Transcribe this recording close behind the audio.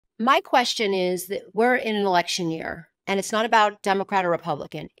My question is that we're in an election year, and it's not about Democrat or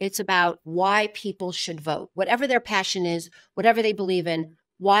Republican. It's about why people should vote. Whatever their passion is, whatever they believe in,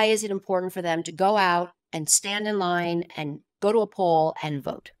 why is it important for them to go out and stand in line and go to a poll and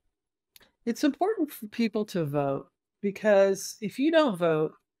vote? It's important for people to vote because if you don't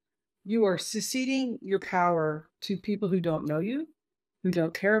vote, you are seceding your power to people who don't know you, who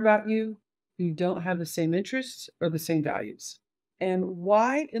don't care about you, who don't have the same interests or the same values. And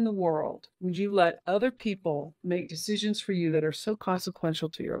why in the world would you let other people make decisions for you that are so consequential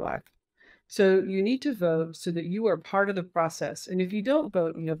to your life? So you need to vote so that you are part of the process. And if you don't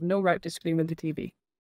vote, you have no right to scream at the TV.